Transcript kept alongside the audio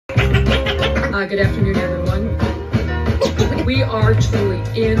Good afternoon, everyone. We are truly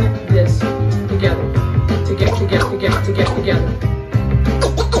in this together. Together.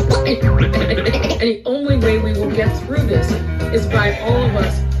 And the only way we will get through this is by all of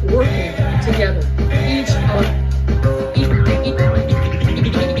us working together.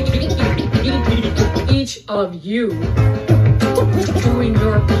 Each of you doing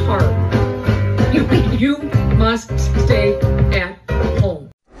your part. You must stay at home.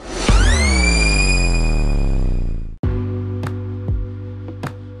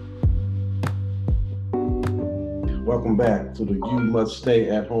 Welcome back to the You Must Stay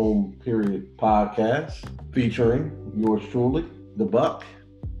at Home podcast featuring yours truly, The Buck.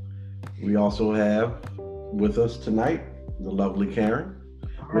 We also have with us tonight the lovely Karen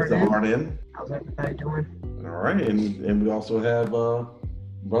with the heart in. How's everybody doing? All right, and we also have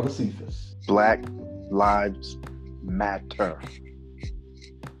Brother Cephas. Black Lives Matter.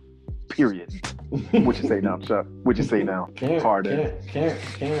 Period. What you say now, Chuck? What you say now? Karen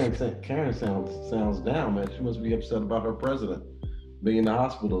sounds down, man. She must be upset about her president being in the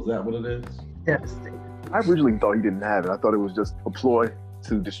hospital. Is that what it is? Devastated. I originally thought he didn't have it. I thought it was just a ploy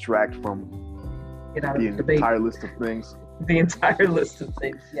to distract from the entire list of things. The entire list of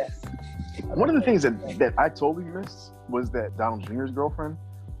things, yes. One of the things that I totally missed was that Donald Jr.'s girlfriend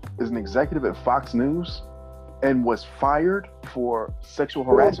is an executive at Fox News and was fired for sexual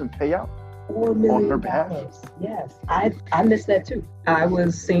harassment payout $4 million on her behalf. Yes, I missed that too. I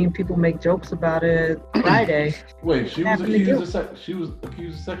was seeing people make jokes about it Friday. Wait, she was accused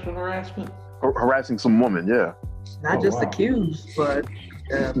of sexual harassment? Harassing some woman, yeah. Not just accused, but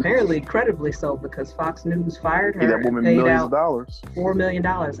apparently credibly so, because Fox News fired her that woman and paid millions out of dollars. $4 million.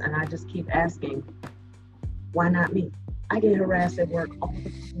 And I just keep asking, why not me? I get harassed at work all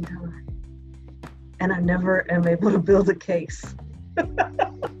the time. And I never am able to build a case.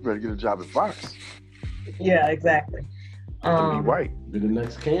 Better get a job at Fox. Yeah, exactly. Be white. Be the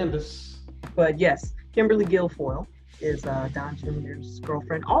next Candace. But yes, Kimberly Guilfoyle is Don Jr.'s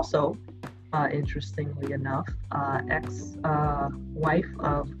girlfriend. Also, interestingly enough, ex-wife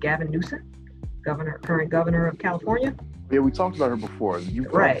of Gavin Newsom, current governor of California. Yeah, we talked about her before.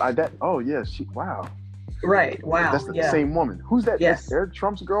 Right. Wow. Right. Wow. That's the same woman. Who's that? Yes. That's Eric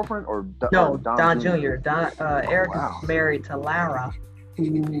Trump's girlfriend or No, Don Jr. Eric is married to Lara,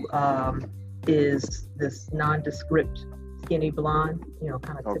 who is this nondescript, skinny blonde,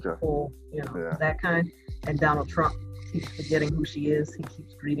 kind of typical, that kind. And Donald Trump keeps forgetting who she is. He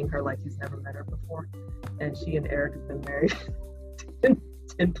keeps greeting her like he's never met her before. And she and Eric have been married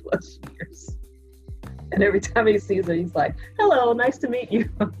 10 plus years. And every time he sees her, he's like, "Hello, nice to meet you,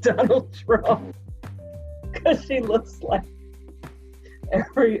 Donald Trump." Because she looks like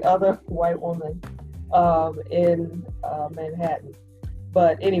every other white woman in Manhattan.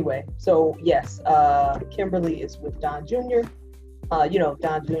 But anyway, so yes, Kimberly is with Don Jr.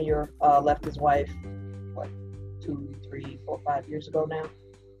 Don Jr. Left his wife, 2, 3, 4, 5 years ago now,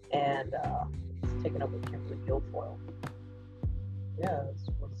 and he's taken up with Kimberly Guilfoyle. Yeah, this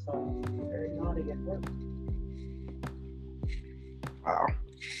was very naughty at work. Wow.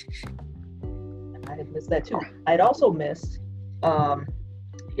 I had missed that too. I'd also missed,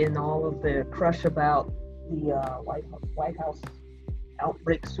 in all of the crush about the White House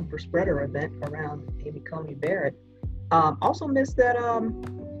outbreak super spreader event around Amy Coney Barrett, also missed that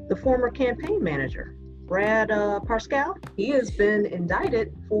the former campaign manager, Brad Parscale, he has been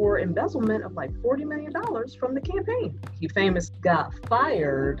indicted for embezzlement of like $40 million from the campaign. He famously got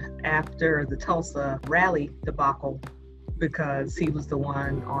fired after the Tulsa rally debacle because he was the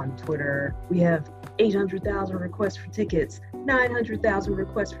one on Twitter. We have 800,000 requests for tickets, 900,000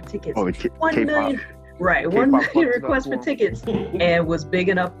 requests for tickets, 1 million, right, 1 million requests for tickets, and was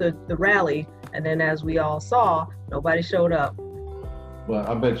bigging up the rally. And then, as we all saw, nobody showed up. Well,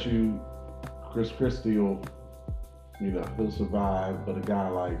 I bet you Chris Christie will, he'll survive, but a guy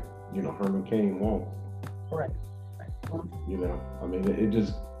like, Herman Cain won't. Right. It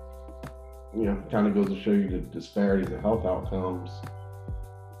just, kind of goes to show you the disparities of health outcomes.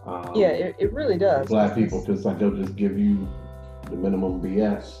 It really does. Black people, because they'll just give you the minimum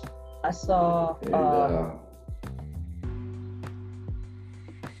BS. I saw.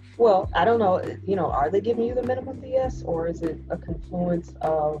 Well, I don't know. Are they giving you the minimum BS, or is it a confluence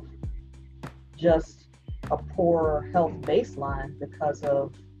of just a poor health baseline because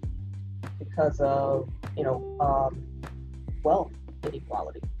of wealth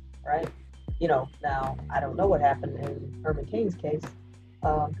inequality, right? Now I don't know what happened in Herman Cain's case,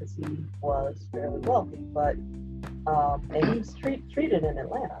 because he was fairly wealthy, but and he was treated in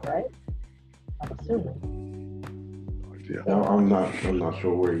Atlanta, right? I'm assuming. Yeah, I'm not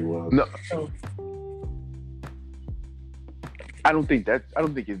sure where he was. No. So I don't think it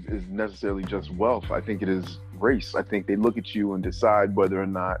is necessarily just wealth. I think it is race. I think they look at you and decide whether or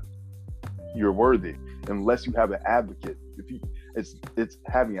not you're worthy, unless you have an advocate. It's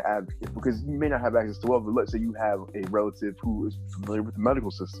having an advocate, because you may not have access to wealth, but let's say you have a relative who is familiar with the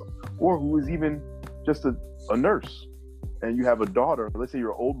medical system, or who is even just a nurse, and you have a daughter. Let's say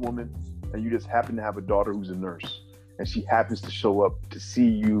you're an old woman and you just happen to have a daughter who's a nurse, and she happens to show up to see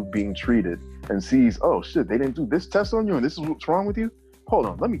you being treated and sees, oh shit, they didn't do this test on you and this is what's wrong with you? Hold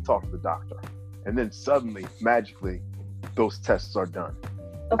on, let me talk to the doctor. And then suddenly, magically, those tests are done.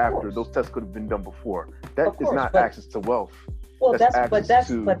 After those tests could have been done before. That is not access to wealth. Well, that's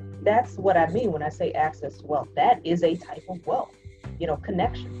what I mean when I say access to wealth. That is a type of wealth.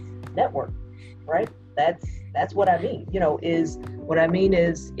 Connections, network, right? That's what I mean.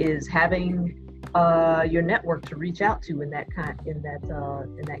 Is having your network to reach out to in that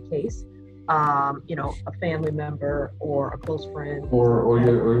case. A family member or a close friend, or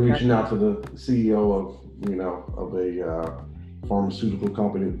you're reaching out to the CEO of a pharmaceutical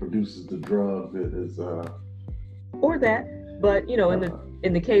company that produces the drug that is or that. But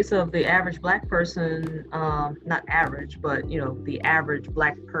in the case of the average Black person, not average, but the average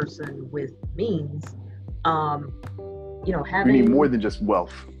Black person with means, having, you need more than just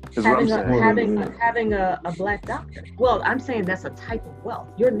wealth. Is what I'm saying. Having a Black doctor. Well, I'm saying that's a type of wealth.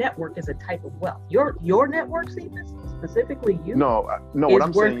 Your network is a type of wealth. Your network, specifically you. No. What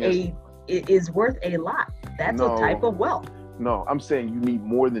I'm saying is worth a lot. That's a type of wealth. No, I'm saying you need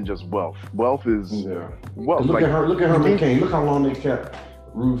more than just wealth. Wealth is wealth. Look at Herman Cain. Look how long they kept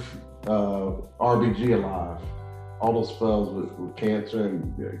Ruth RBG alive. All those spells with cancer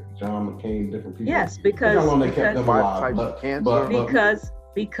and John McCain, different people. Yes, because look how long they kept them alive.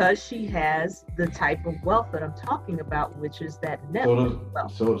 Because she has the type of wealth that I'm talking about, which is that network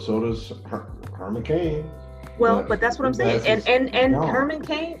wealth. So does Herman Cain. Well, but that's what I'm saying. And Herman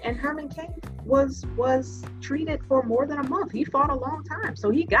Cain was treated for more than a month. He fought a long time, so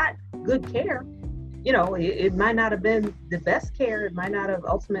he got good care. It might not have been the best care. It might not have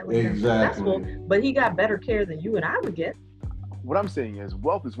ultimately been successful, but he got better care than you and I would get. What I'm saying is,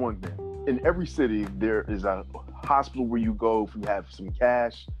 wealth is one thing. In every city, there is a hospital where you go if you have some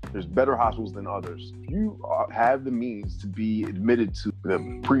cash. There's better hospitals than others. If you have the means to be admitted to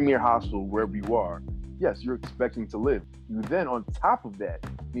the premier hospital wherever you are, yes, you're expecting to live. You then, on top of that,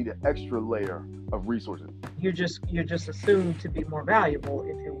 need an extra layer of resources. You're just assumed to be more valuable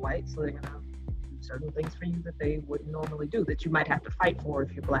if you're white, so they're gonna do certain things for you that they wouldn't normally do, that you might have to fight for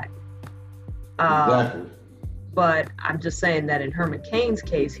if you're Black. Exactly. But I'm just saying that in Herman Cain's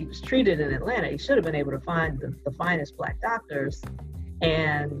case, he was treated in Atlanta. He should have been able to find the finest Black doctors,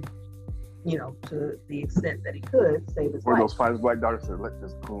 and to the extent that he could, save his life. Or those finest Black doctors said, "Let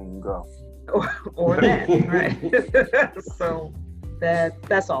this coon go." or that, right? So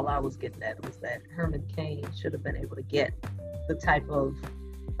that's all I was getting at, was that Herman Cain should have been able to get the type of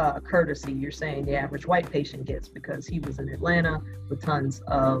courtesy you're saying the average white patient gets, because he was in Atlanta with tons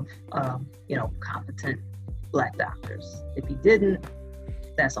of competent Black doctors. If he didn't,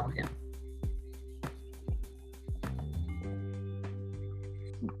 that's on him.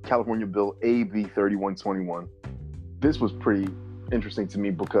 California Bill AB 3121. This was pretty interesting to me,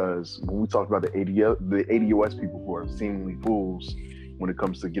 because when we talked about the ADOS people who are seemingly fools when it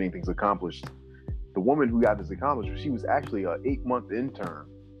comes to getting things accomplished, the woman who got this accomplished, she was actually an 8-month intern.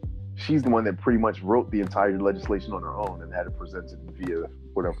 She's the one that pretty much wrote the entire legislation on her own and had it presented via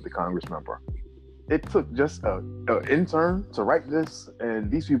whatever the Congress member. It took just an intern to write this, and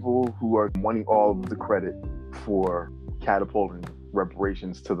these people who are wanting all of the credit for catapulting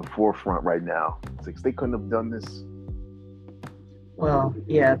reparations to the forefront right now, they couldn't have done this. Well,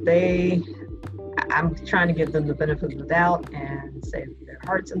 yeah, I'm trying to give them the benefit of the doubt and say their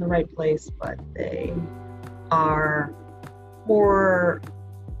heart's in the right place, but they are more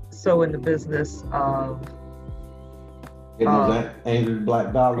so in the business of angered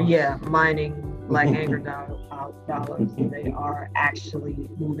Black dollars. Yeah, mining Black anger dollars, and they are actually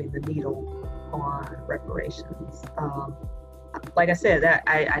moving the needle on reparations. Like I said, that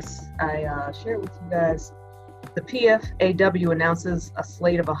I shared with you guys. The PFAW announces a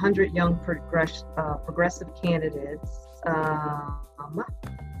slate of 100 young progressive candidates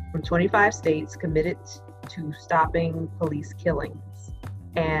from 25 states committed to stopping police killings.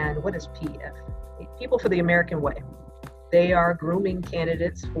 And what is PF? People for the American Way. They are grooming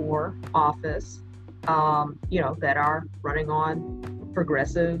candidates for office, that are running on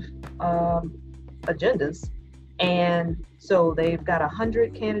progressive agendas. And so they've got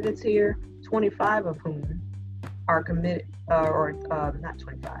 100 candidates here, 25 of whom are committed, not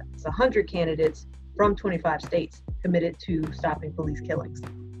 25, it's 100 candidates from 25 states committed to stopping police killings.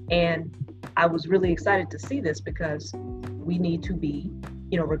 And I was really excited to see this because we need to be,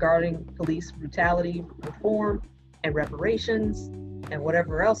 regarding police brutality reform and reparations and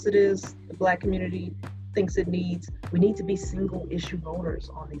whatever else it is the Black community thinks it needs, we need to be single issue voters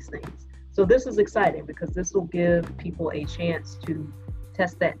on these things. So this is exciting because this will give people a chance to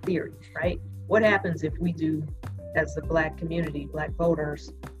test that theory, right? What happens if we do, as the Black community, Black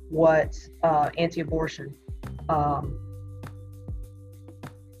voters, what anti-abortion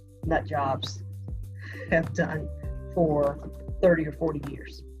nut jobs have done for 30 or 40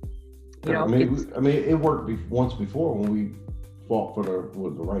 years? It worked once before when we fought for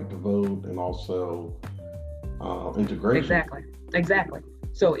the right to vote and also integration. Exactly.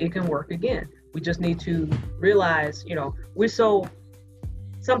 So it can work again. We just need to realize,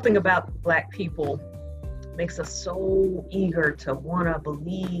 something about Black people makes us so eager to want to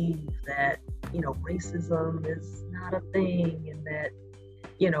believe that, racism is not a thing and that,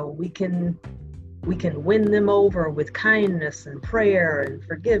 we can win them over with kindness and prayer and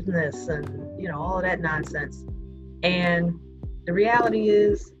forgiveness and, all of that nonsense. And the reality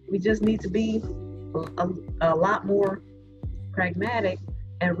is we just need to be a lot more pragmatic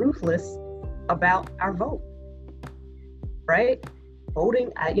and ruthless about our vote, right?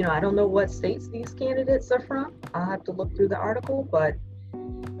 Voting, I don't know what states these candidates are from. I'll have to look through the article, but,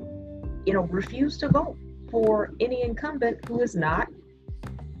 refuse to vote for any incumbent who is not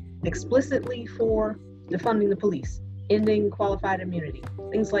explicitly for defunding the police, ending qualified immunity,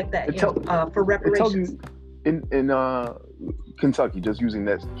 things like that, for reparations. In Kentucky, just using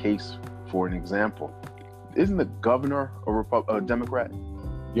that case for an example, isn't the governor a Democrat?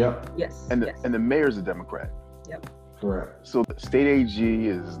 Yep. Yes. And yes. the mayor's a Democrat. Yep. Correct. So the state AG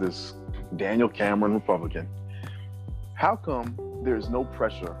is this Daniel Cameron Republican. How come there's no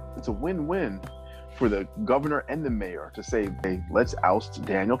pressure? It's a win-win for the governor and the mayor to say, hey, let's oust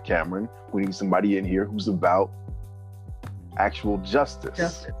Daniel Cameron. We need somebody in here who's about actual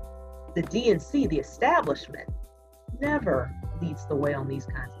justice. The DNC, the establishment, never leads the way on these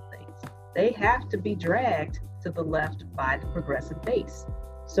kinds of things. They have to be dragged to the left by the progressive base.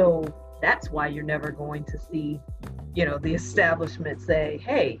 So that's why you're never going to see, the establishment say,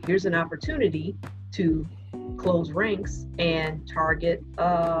 hey, here's an opportunity to close ranks and target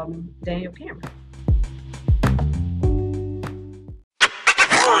Daniel Cameron.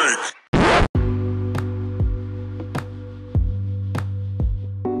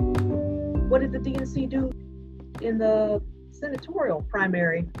 What did the DNC do in the senatorial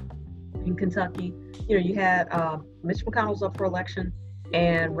primary in Kentucky? You had Mitch McConnell's up for election,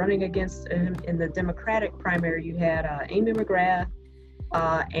 and running against him in the Democratic primary, you had Amy McGrath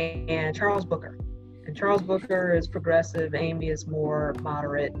and Charles Booker. And Charles Booker is progressive, Amy is more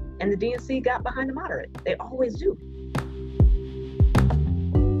moderate, and the DNC got behind the moderate. They always do.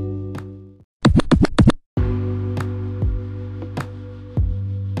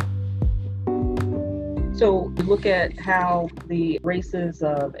 So you look at how the races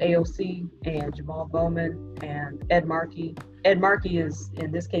of AOC and Jamal Bowman and Ed Markey. Ed Markey is,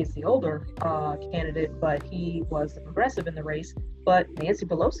 in this case, the older candidate, but he was the progressive in the race. But Nancy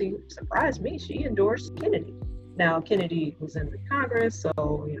Pelosi surprised me. She endorsed Kennedy. Now, Kennedy was in the Congress, so,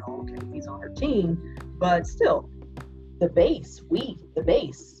 okay, he's on her team. But still, the base,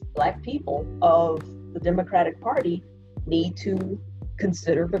 Black people of the Democratic Party need to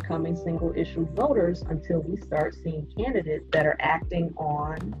consider becoming single issue voters until we start seeing candidates that are acting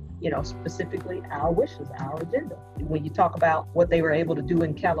on, specifically our wishes, our agenda. When you talk about what they were able to do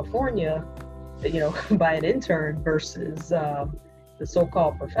in California, by an intern versus the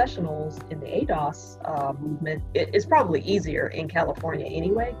so-called professionals in the ADOS movement, it's probably easier in California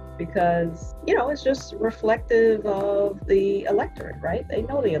anyway, because, it's just reflective of the electorate, right? They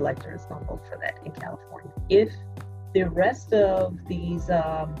know the electorate is going to vote for that in California. If the rest of these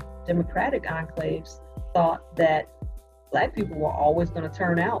Democratic enclaves thought that Black people were always going to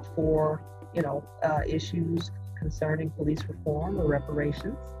turn out for, issues concerning police reform or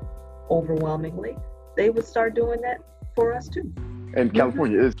reparations overwhelmingly, they would start doing that for us too. And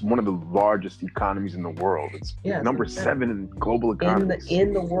California is one of the largest economies in the world. It's number 7 in global economies.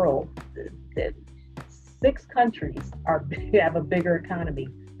 In the world, 6 countries have a bigger economy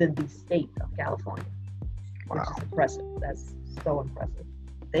than the state of California. Wow. Which is impressive. That's so impressive.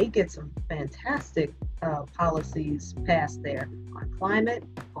 They get some fantastic policies passed there on climate,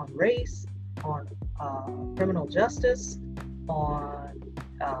 on race, on criminal justice, on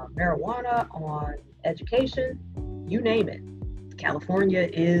marijuana, on education, you name it. California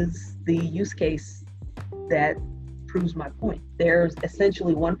is the use case that proves my point. There's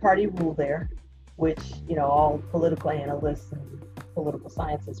essentially one party rule there, which, all political analysts and political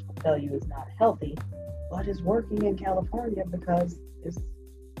scientists will tell you is not healthy, but is working in California because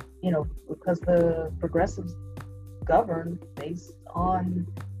because the progressives govern based on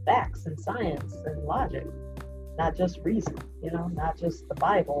facts and science and logic, not just reason, not just the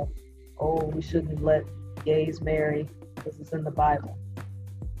Bible. Oh, we shouldn't let gays marry because it's in the Bible.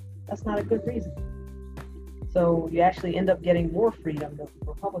 That's not a good reason. So you actually end up getting more freedom. The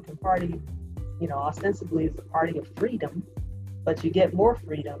Republican Party, ostensibly is the party of freedom, but you get more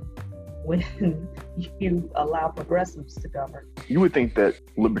freedom when you allow progressives to govern. You would think that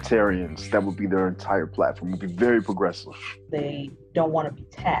libertarians, that would be their entire platform, would be very progressive. They don't want to be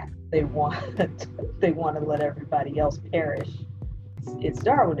taxed. They want to let everybody else perish. It's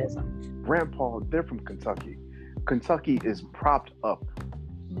Darwinism. Rand Paul, they're from Kentucky. Kentucky is propped up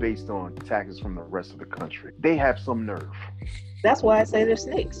based on taxes from the rest of the country. They have some nerve. That's why I say they're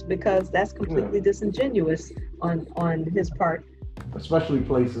snakes, because that's completely disingenuous on his part. Especially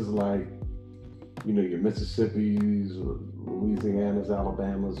places like, your Mississippi's, Louisiana's,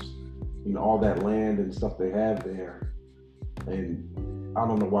 Alabama's, all that land and stuff they have there. And I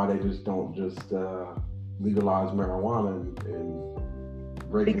don't know why they just don't legalize marijuana and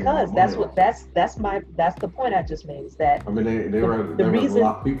because that's the point I just made, is that they reason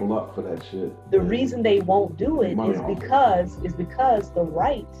lock people up for that shit. The reason they won't do it is because the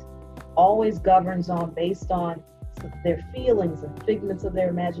right always governs based on their feelings and figments of their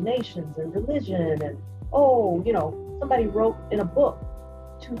imaginations and religion. And somebody wrote in a book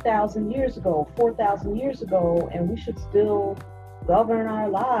 2,000 years ago, 4,000 years ago, and we should still govern our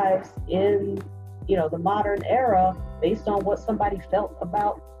lives in the modern era based on what somebody felt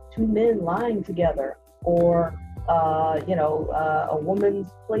about two men lying together, or a woman's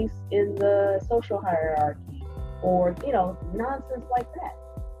place in the social hierarchy, or nonsense like that.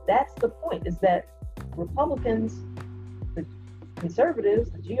 That's the point, is that Republicans, the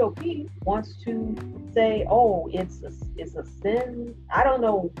conservatives, the GOP wants to say, oh, it's a sin. I don't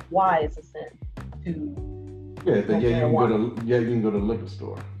know why it's a sin to. You can go to the liquor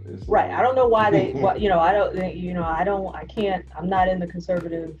store. Right. I don't know why they. I'm not in the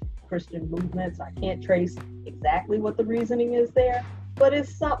conservative Christian movements. I can't trace exactly what the reasoning is there, but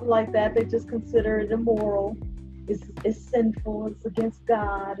it's something like that. They just consider it immoral. It's sinful. It's against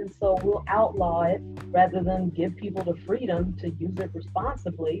God, and so we'll outlaw it rather than give people the freedom to use it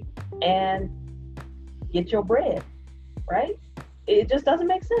responsibly and get your bread. Right? It just doesn't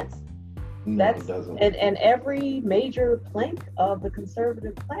make sense. No, it doesn't. And every major plank of the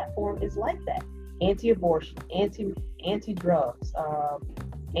conservative platform is like that: anti-abortion, anti-drugs,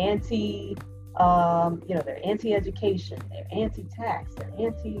 they're anti-education, they're anti-tax, they're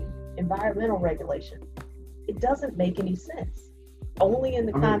anti-environmental regulation. It doesn't make any sense. Only in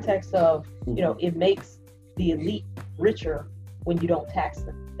the context of, it makes the elite richer when you don't tax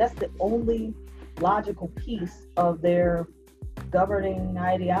them. That's the only logical piece of their governing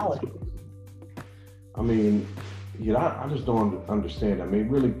ideology. I just don't understand. It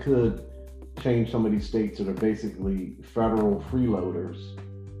really could change some of these states that are basically federal freeloaders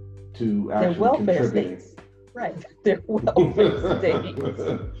to actually welfare contributing. States. Right. They're welfare states.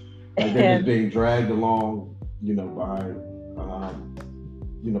 They're just being dragged along, by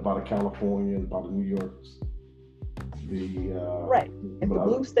the Californians, by the New Yorks. Right. If the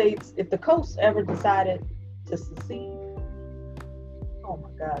blue states, if the coast ever decided to secede, oh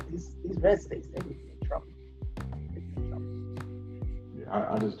my God, these red states, they would be in trouble.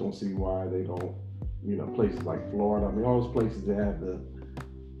 I just don't see why they don't, places like Florida. All those places that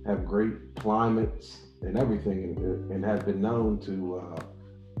have great climates and everything, and have been known to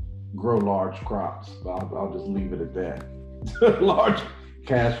grow large crops. But I'll just leave it at that. Large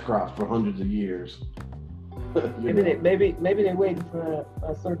cash crops for hundreds of years. Maybe they're waiting for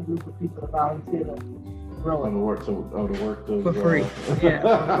a certain group of people to volunteer to grow it. For free. Yeah,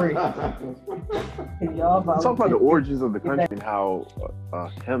 for free. Talk about the origins of the country and how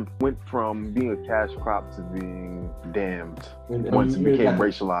hemp went from being a cash crop to being damned once it became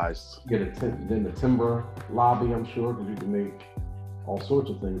racialized. Then the timber lobby, I'm sure, because you can make all sorts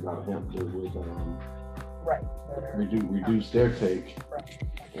of things out of hemp that would reduce their take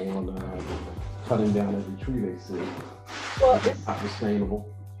on cutting down every tree they see. Well, it's not sustainable.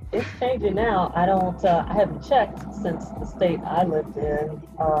 It's changing now. I haven't checked since the state I lived in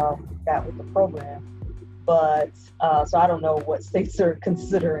got with the program, but so I don't know what states are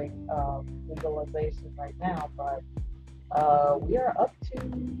considering legalization right now, but we are up to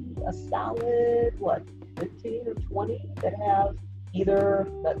a solid 15 or 20 that have either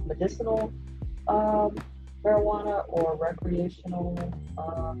medicinal marijuana or recreational In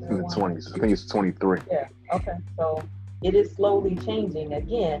the marijuana? 20s. I think it's 23. Yeah, okay. So it is slowly changing.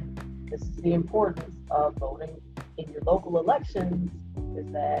 Again, this is the importance of voting in your local elections,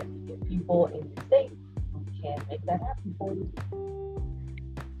 is that you get people in your state who can make that happen for you.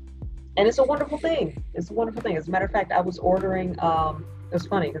 And it's a wonderful thing. It's a wonderful thing. As a matter of fact, I was ordering, it was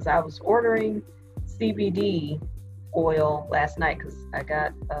funny because I was ordering CBD oil last night because I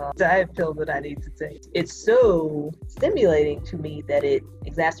got a diet pill that I need to take. It's so stimulating to me that it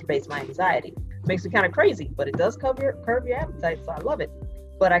exacerbates my anxiety. It makes me kind of crazy, but it does curb your appetite, so I love it.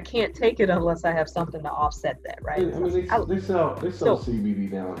 But I can't take it unless I have something to offset that, right? I mean, they sell CBD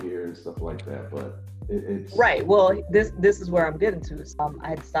down here and stuff like that, but it's right. Well, this is where I'm getting to. I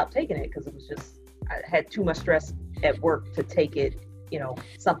had to stop taking it because it was just, I had too much stress at work to take it,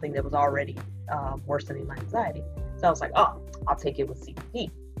 something that was already worsening my anxiety. So I was like, oh, I'll take it with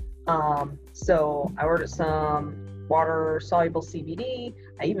CBD. So I ordered some water-soluble CBD.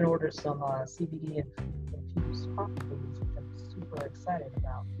 I even ordered some CBD infused coffee beans, which I'm super excited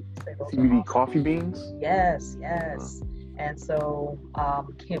about. CBD coffee beans? Yes. And so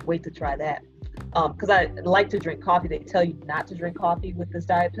can't wait to try that. Because I like to drink coffee. They tell you not to drink coffee with this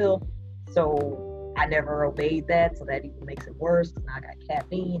diet pill. So I never obeyed that. So that even makes it worse. Now I got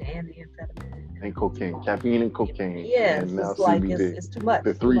caffeine and the amphetamine. And cocaine. Caffeine and cocaine. Yeah, and now it's like CBD. it's too much.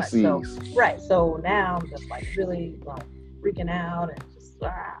 The three C's. So, right. So now I'm just like really freaking out and just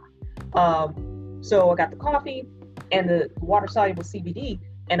So I got the coffee and the water soluble CBD,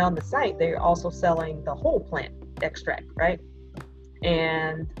 and on the site they're also selling the whole plant extract, right?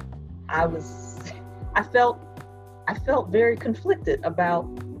 And I felt very conflicted about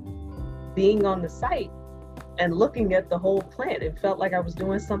being on the site and looking at the whole plant. It felt like I was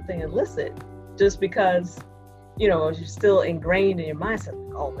doing something illicit, just because, you're still ingrained in your mindset,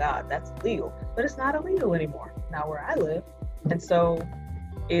 like, oh God, that's illegal. But it's not illegal anymore, not where I live. And so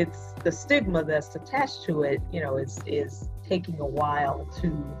it's the stigma that's attached to it, is taking a while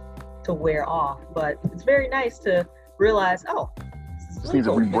to wear off. But it's very nice to realize, oh, this is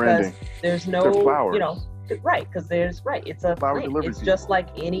legal, because there's no, right, because it's a flower plant. It's just like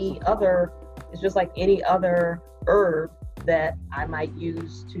any other herb that I might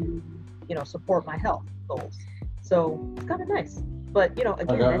use to, support my health goals. So it's kind of nice. But,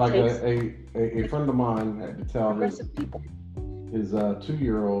 again, a friend of mine had to tell his people. His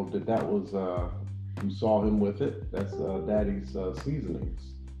 2-year-old that was who saw him with it. That's Daddy's seasonings.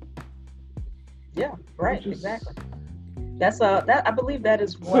 Yeah, right, exactly. That's that I believe that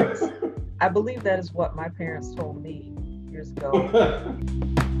is what my parents told me years ago.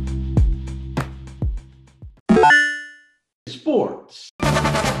 Sports.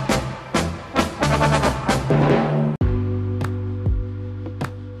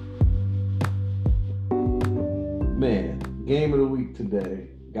 Man, game of the week today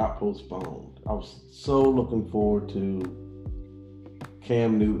got postponed. I was so looking forward to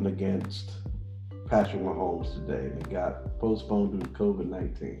Cam Newton against Patrick Mahomes today, and it got postponed due to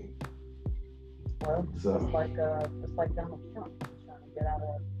COVID-19. Well, just like Donald Trump trying to get out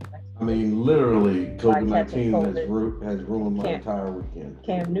of Mexico. I mean, literally, COVID-19 has ruined my entire weekend.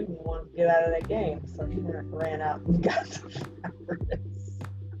 Cam Newton wanted to get out of that game, so he ran out and got the virus.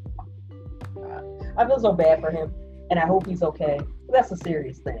 I feel so bad for him, and I hope he's okay. But that's a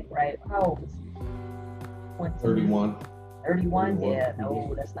serious thing, right? How old is he? 31. 31? Yeah,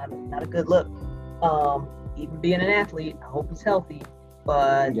 no, that's not a good look. Even being an athlete, I hope he's healthy.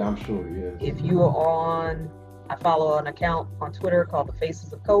 But yeah, I'm sure he is. If you are I follow an account on Twitter called The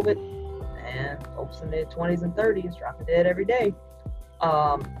Faces of COVID, and folks in their 20s and 30s dropping dead every day.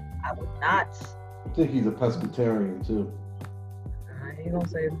 I would not. I think he's a pescatarian too. I ain't gonna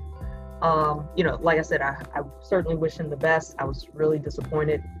say. Like I said, I certainly wish him the best. I was really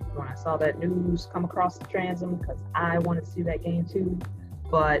disappointed when I saw that news come across the transom because I wanted to see that game too.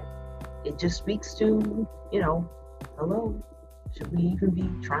 But it just speaks to, hello, should we even be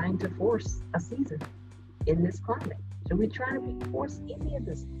trying to force a season in this climate? Should we try to force any of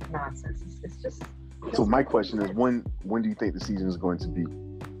this nonsense? It's just. So my question is, when do you think the season is going to be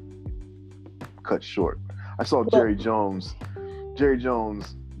cut short? I saw Jerry Jones.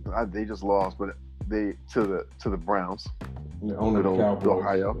 They just lost, but they to the Browns. The owner of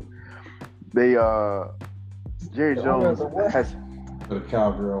Ohio. Jerry Jones has the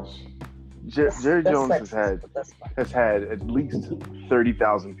Cowgirls. Jerry Jones has had at least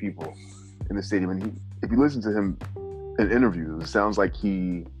 30,000 people in the stadium, and if you listen to him in interviews, it sounds like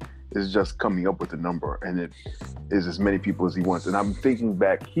he is just coming up with a number, and it is as many people as he wants. And I'm thinking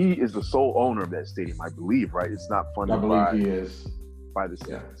back, he is the sole owner of that stadium, I believe, right? It's not funded by. I believe he is. by the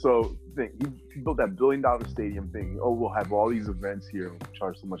city. Yeah. So he built that $1 billion stadium thing. Oh, we'll have all these events here and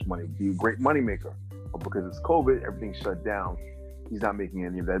charge so much money. It'll be a great moneymaker. But because it's COVID, everything's shut down. He's not making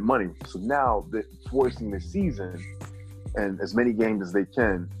any of that money. So now they're forcing the season and as many games as they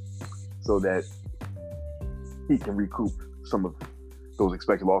can so that he can recoup some of those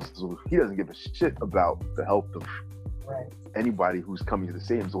expected losses. So he doesn't give a shit about the health of anybody who's coming to the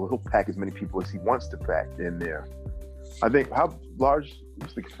stadium. So he'll pack as many people as he wants to pack in there. I think, how large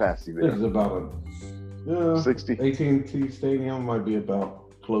is the capacity there? It's about 60. AT&T Stadium might be about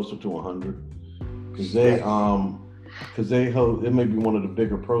closer to 100. Because they hold, it may be one of the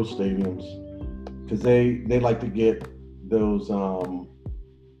bigger pro stadiums. Because they like to get those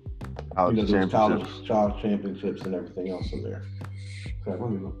college championships and everything else in there. Okay,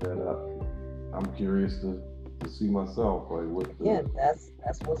 let me look that up. I'm curious to see myself, like what.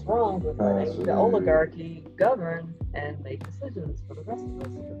 That's what's wrong with letting the oligarchy govern and make decisions for the rest of us.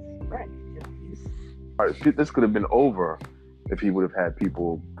 Right. This could have been over if he would have had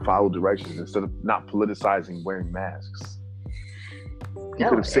people follow directions instead of not politicizing wearing masks. He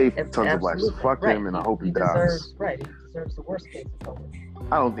could have saved tons of lives. So fuck him, and I hope he dies. He deserves the worst case of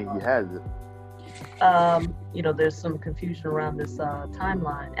COVID. I don't think he has it. There's some confusion around this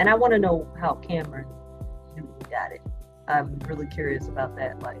timeline, and I want to know how Cameron got it. I'm really curious about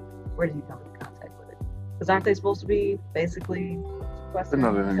that. Like, where did he come into contact with it? Because aren't they supposed to be basically sequestered?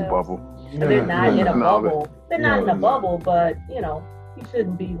 They're not in any bubble. They're not in a bubble. They're not in a bubble, but he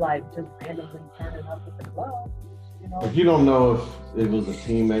shouldn't be like just randomly turning up at the club. But you don't know if it was a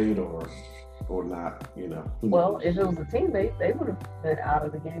teammate or not. Well, if it was a teammate, they would have been out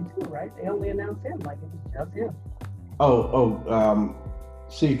of the game too, right? They only announced him like it was just him.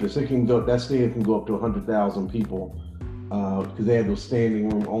 Cephas, that stadium can go up to 100,000 people because they have those standing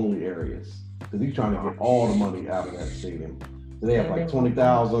room only areas. Because he's trying to get all the money out of that stadium. So they have like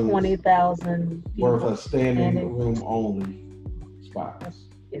 20,000 worth of standing room only spots.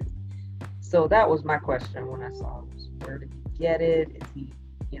 So that was my question when I saw it. Where did he get it? Is he,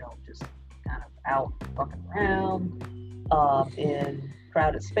 just kind of out fucking around in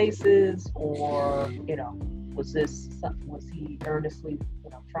crowded spaces, or was he earnestly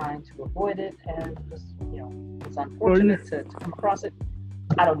trying to avoid it and just it's unfortunate to come across it?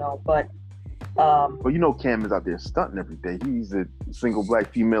 I don't know, but Cam is out there stunting every day. He's a single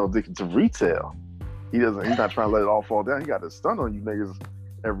black female addicted to retail. He's not trying to let it all fall down. He got a stunt on you niggas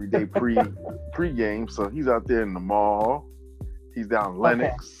every day pre-game. So he's out there in the mall. He's down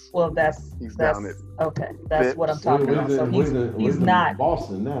Lenox. Okay. Well, he's down at that's what I'm talking about. So he's not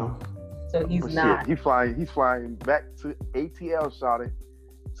Boston now. So he's not. He's flying back to ATL, shawty.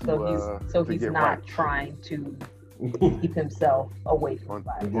 So he's not trying to keep himself away from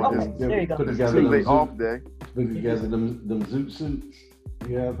it. Okay, there you go. Put together them off day. Put together them zoot suits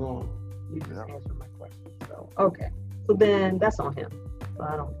you have on. You just answered my question. So so then that's on him. So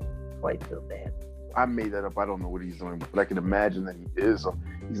I don't quite feel bad. I made that up. I don't know what he's doing, but I can imagine that he is.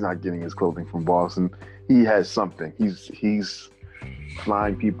 He's not getting his clothing from Boston. He has something. He's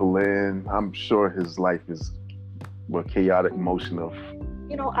flying people in. I'm sure his life is chaotic motion of.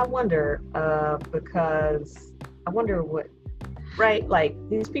 I wonder because I wonder what, right? Like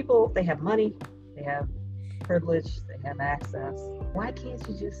these people, they have money, they have privilege, they have access. Why can't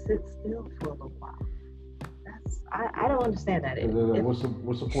you just sit still for a little while? I don't understand that. What's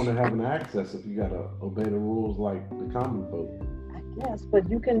the point of having access if you gotta obey the rules like the common folk? I guess, but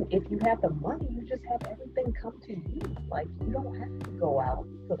you can, if you have the money, you just have everything come to you. Like you don't have to go out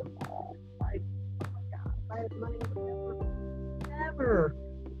to the mall. Like, oh my God, if I had money, I would never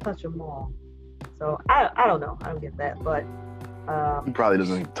touch a mall. So I don't know. I don't get that, but he probably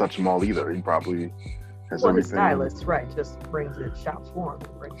doesn't touch them all either. He probably has everything. The stylist, right, just brings it, shops for him.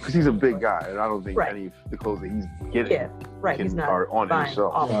 Because he's a big guy, and I don't think any of the clothes that he's getting he's not are on buying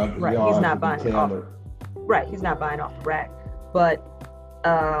himself. He's not buying off. Right, he's not buying off the rack. But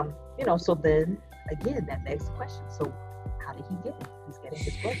so then again, that begs the question. So how did he get it? He's getting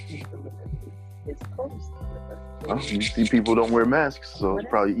his groceries delivered, his clothes delivered. Well, you see, people don't wear masks, so it's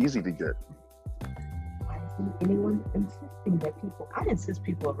probably easy to get. Why isn't anyone insisting that people? I insist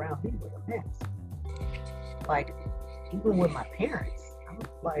people around me wear a mask. Like even with my parents, I'm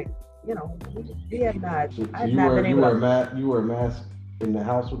like, we have not. So you wear a mask in the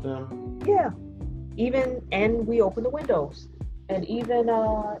house with them? Yeah, and we open the windows, and even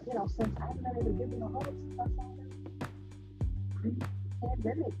since I haven't been able to give them a hug since I saw them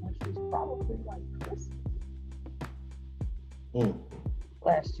pre-pandemic, which was probably like Christmas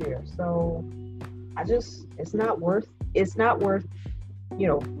last year. So it's not worth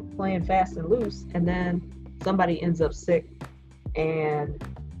playing fast and loose, and then somebody ends up sick and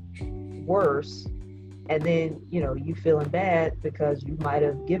worse, and then you feeling bad because you might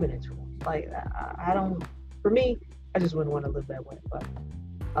have given it to him. Like I don't. For me, I just wouldn't want to live that way. But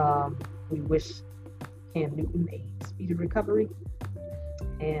we wish Cam Newton a speedy recovery,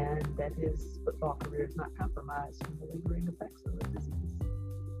 and that his football career is not compromised from the lingering effects of the disease.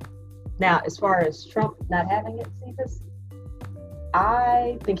 Now, as far as Trump not having it, Cephas,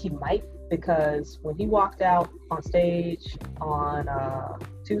 I think he might, because when he walked out on stage on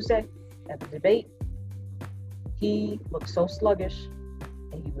Tuesday at the debate, he looked so sluggish,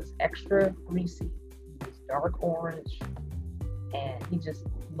 and he was extra greasy. He was dark orange, and he just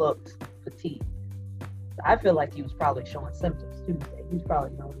looked fatigued. So I feel like he was probably showing symptoms Tuesday. He's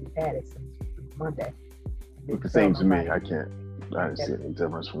probably known he had it since Monday. Look the same to me. I didn't see any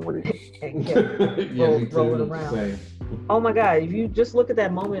difference from what he. Rolling around. Oh my God! If you just look at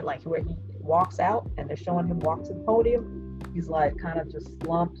that moment, like where he walks out and they're showing him walk to the podium, he's like kind of just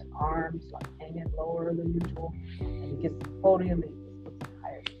slumped, arms like hanging lower than usual, and he gets to the podium and he just looks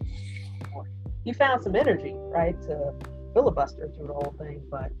tired. He found some energy, right, to filibuster through the whole thing,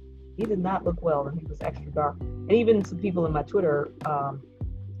 but he did not look well, and he was extra dark. And even some people in my Twitter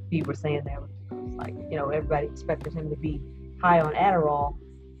feed were saying that, like, everybody expected him to be high on Adderall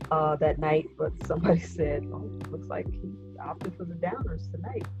that night, but somebody said, "Oh, looks like he opted for the downers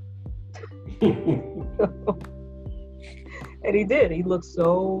tonight." And he did. He looked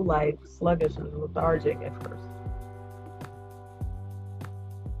so like sluggish and lethargic at first.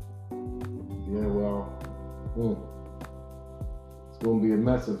 Yeah, well, it's going to be a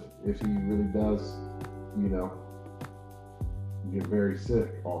mess if he really does, get very sick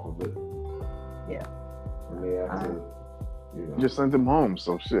off of it. Yeah. And they have to, Just sent him home,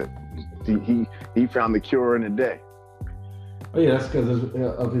 so shit. He found the cure in a day. Oh yeah, that's because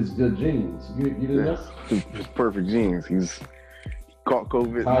of his good genes. You didn't know? His perfect genes. He's caught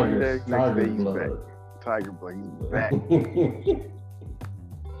COVID one day, next day he's back. Tiger blood, he's back.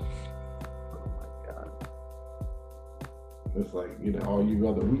 It's like, all you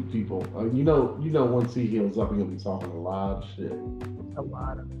other weak people, once he heals up, he'll be talking a lot of shit. A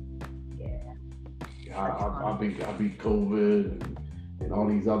lot of it. Yeah. I beat COVID and all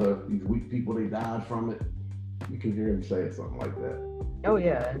these weak people, they died from it. You can hear him say something like that. Oh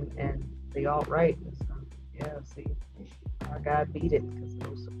yeah, and the alt-right is, see, our guy beat it because of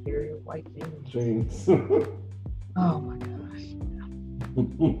those superior white genes. Oh my gosh.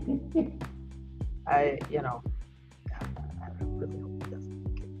 I really hope he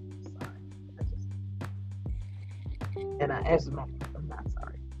doesn't get sorry. And as a matter of fact, I'm not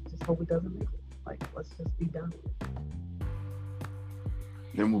sorry. I just hope he doesn't make it. Like, let's just be done with it.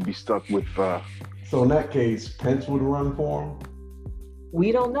 Then we'll be stuck with. So in that case, Pence would run for him?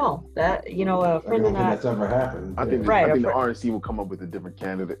 We don't know. That a friend and I. That's ever happened. I think the RNC will come up with a different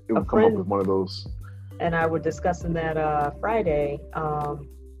candidate. It will come up with one of those. And I were discussing that Friday.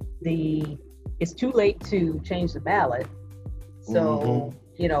 It's too late to change the ballot. So,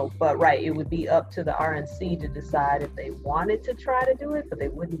 but right, it would be up to the RNC to decide if they wanted to try to do it, but they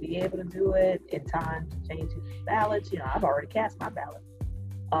wouldn't be able to do it in time to change the ballots. I've already cast my ballot.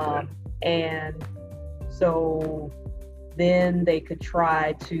 And so then they could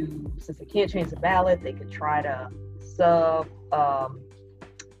try to, since they can't change the ballot, they could try to sub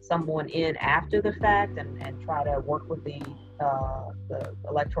someone in after the fact and try to work with the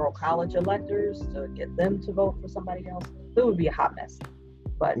electoral college electors to get them to vote for somebody else. It would be a hot mess.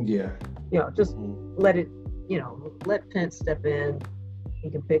 But just let it, let Pence step in. He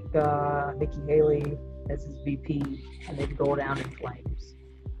can pick Nikki Haley as his VP, and they can go down in flames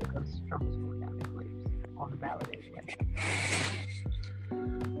because Trump is going down in flames on the ballot anyway.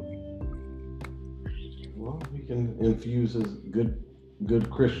 Well, he can infuse his good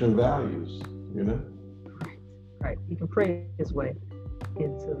Christian values, Right. He can pray his way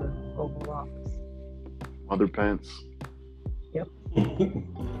into the Oval Office. Mother Pence. Yep.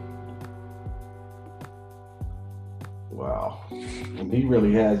 Wow. And he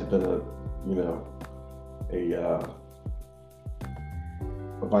really has been a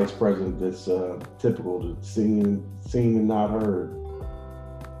vice president that's typical to seen and not heard.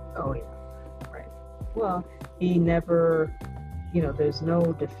 Oh yeah. Right. Well, he never, there's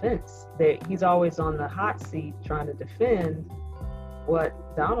no defense. He's always on the hot seat trying to defend what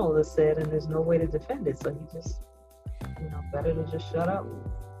Donald has said, and there's no way to defend it. So he just, better to just shut up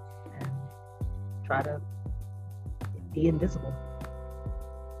and try to be invisible.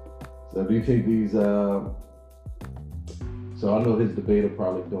 So do you think these, so I know his debate will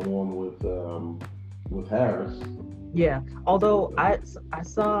probably go on with Harris. Yeah, although I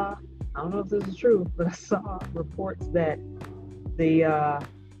saw, I don't know if this is true, but I saw reports that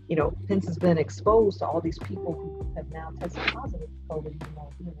Pence has been exposed to all these people who have now tested positive for COVID, even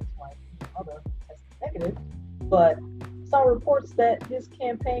though he and his wife and mother tested negative. But saw reports that his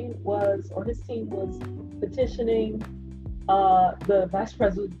campaign his team was petitioning the vice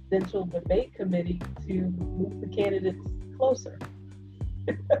presidential debate committee to move the candidates closer.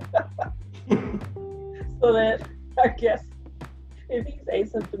 So that, I guess, if he's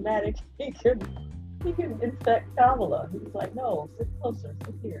asymptomatic, he can infect Kamala. He's like, no, sit closer,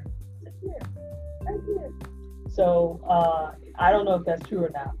 sit here, right here. So I don't know if that's true or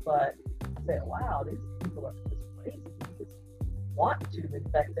not, but I said, wow, these people are just crazy. They just want to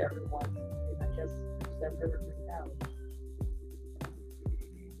infect everyone. And I guess it's that herd mentality.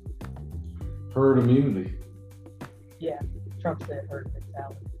 Herd immunity. Yeah, Trump said herd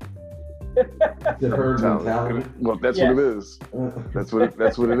mentality. The herd mentality. Well, that's what it is. That's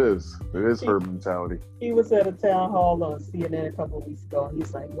what it is. It is herd mentality. He was at a town hall on CNN a couple of weeks ago, and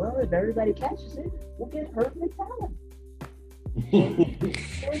he's like, "Well, if everybody catches it, we'll get herd mentality.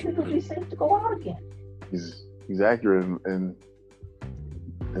 Everything will be safe to go out again." He's accurate in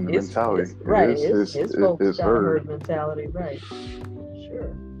the mentality. Right. His folks got herd mentality. Right.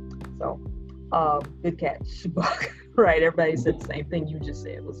 Sure. So, good catch, Buck. Right. Everybody said the same thing you just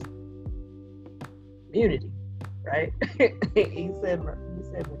said was immunity, right? he said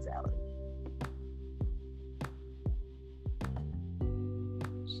mentality.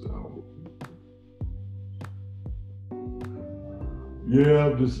 So, yeah,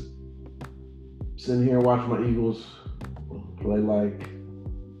 I'm just sitting here watching my Eagles play like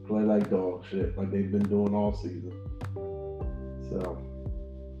dog shit, like they've been doing all season. So,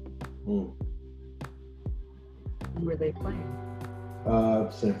 Who were they playing?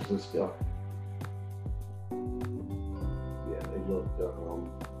 San Francisco.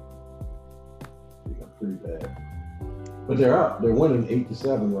 Look pretty bad, but they're up. They're winning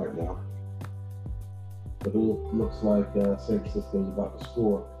 8-7 right now. But it looks like San Francisco's about to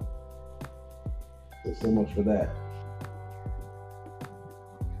score. So much for that.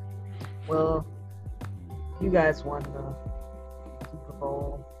 Well, you guys won the Super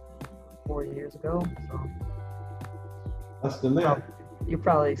Bowl 4 years ago, so that's the man. You're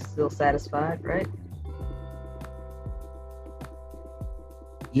probably still satisfied, right?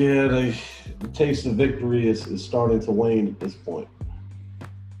 Yeah, the taste of victory is starting to wane at this point.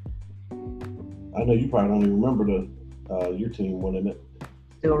 I know you probably don't even remember your team winning it.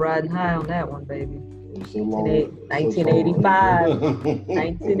 Still riding high on that one, baby. 1985.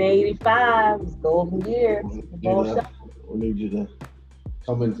 1985 was golden year. We need you to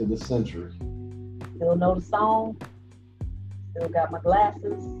come into this century. Still know the song. Still got my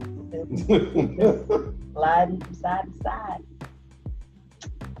glasses. Still gliding from side to side.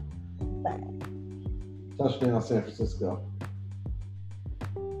 Touchdown, San Francisco.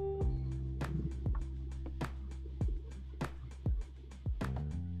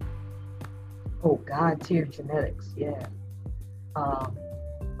 Oh, God tier genetics, yeah.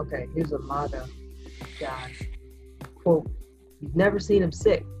 Okay, here's a MAGA guy. Quote, "You've never seen him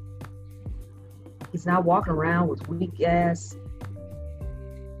sick. He's not walking around with weak ass,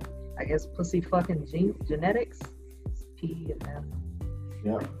 I guess, pussy fucking genetics. It's P and F.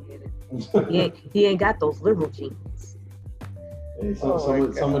 Yeah. He ain't got those liberal genes." Hey, some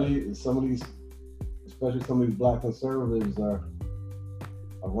of these, especially some of these black conservatives are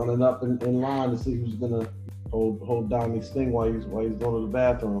running up in line to see who's gonna hold down this thing while he's going to the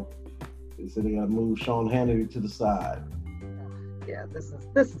bathroom. They said they gotta move Sean Hannity to the side. Yeah, this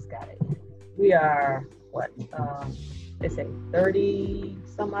has got it. We are what? They say 30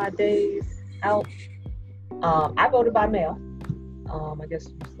 some odd days out. I voted by mail. I guess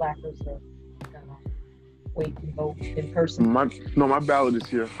slackers are gonna wait and vote in person. My ballot is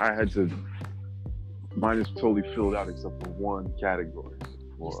here. Mine is totally filled out except for one category.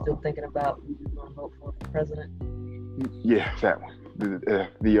 You still thinking about who you're gonna vote for president? Yeah, that one. The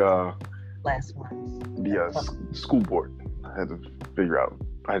last one. The school board. I had to figure out.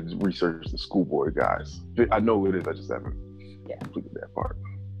 I had to research the school board guys. I know who it is. I just haven't completed that part.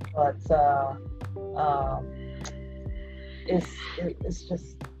 But it's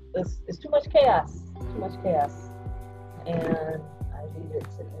too much chaos. Too much chaos, and I need it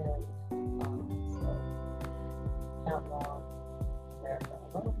to end. So count on America.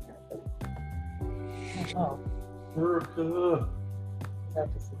 America. We'll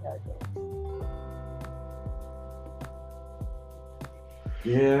have to see how it goes.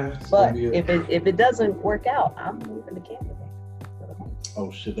 Yeah. But if it doesn't work out, I'm moving to Canada.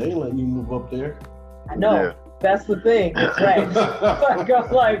 Oh shit, they ain't letting you move up there. I know. Yeah. That's the thing. That's right. I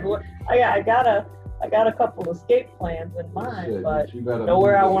got I got a couple escape plans in mind, Shit, but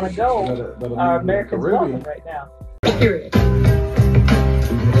nowhere I want to go. Our Americans welcome right now. Period.